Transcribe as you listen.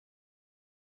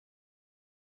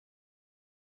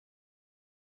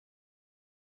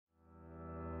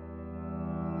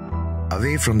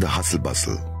away from the hustle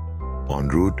bustle, en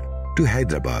route to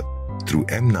Hyderabad through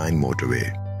M9 motorway,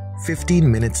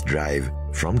 15 minutes drive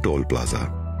from Toll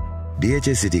Plaza.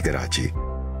 DHA City Karachi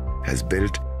has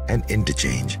built an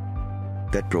interchange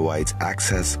that provides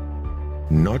access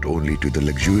not only to the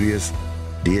luxurious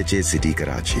DHA City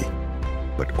Karachi,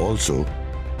 but also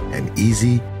an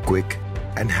easy, quick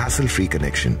and hassle-free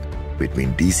connection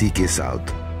between DCK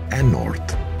South and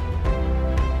North.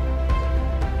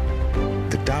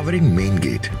 The towering main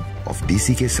gate of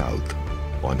DCK South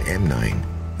on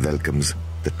M9 welcomes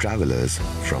the travelers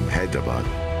from Hyderabad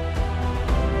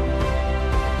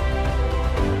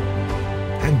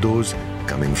and those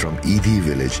coming from Eidi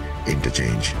Village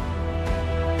interchange.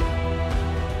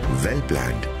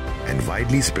 Well-planned and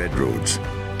widely spread roads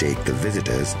take the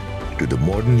visitors to the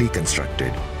modernly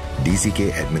constructed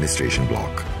DCK administration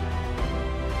block,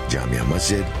 Jamia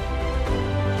Masjid,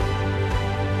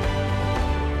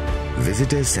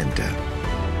 Visitors Center,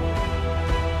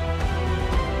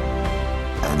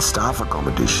 and staff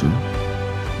accommodation,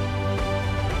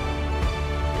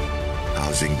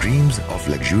 housing dreams of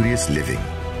luxurious living.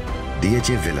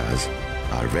 DHA villas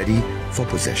are ready for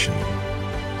possession,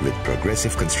 with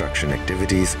progressive construction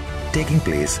activities taking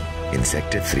place in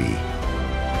Sector 3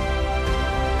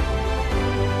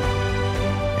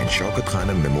 and Shaukat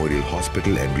Khanum Memorial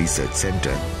Hospital and Research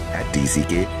Center at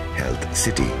DCK Health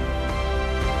City.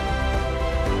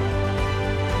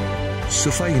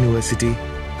 Sufa University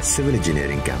Civil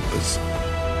Engineering Campus,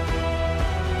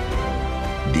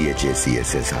 DHA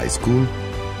CSS High School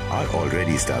are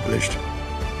already established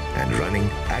and running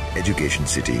at Education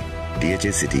City,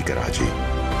 DHA City Karachi.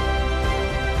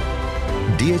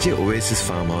 DHA Oasis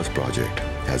Farmhouse project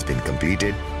has been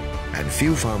completed and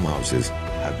few farmhouses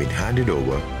have been handed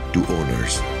over to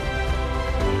owners.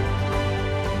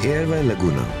 Airway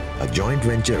Laguna, a joint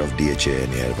venture of DHA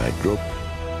and Airway Group,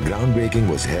 groundbreaking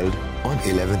was held on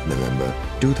 11th November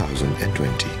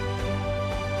 2020.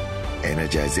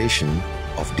 Energization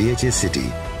of DHA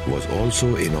City was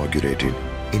also inaugurated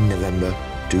in November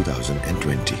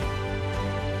 2020.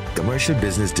 Commercial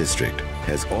Business District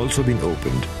has also been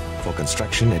opened for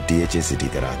construction at DHA City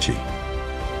Karachi.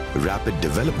 Rapid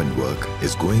development work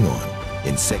is going on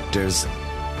in sectors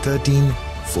 13,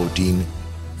 14,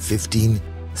 15,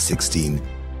 16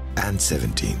 and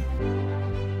 17.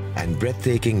 And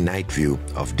breathtaking night view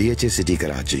of DHA City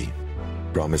Karachi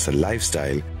promise a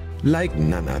lifestyle like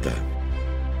none other.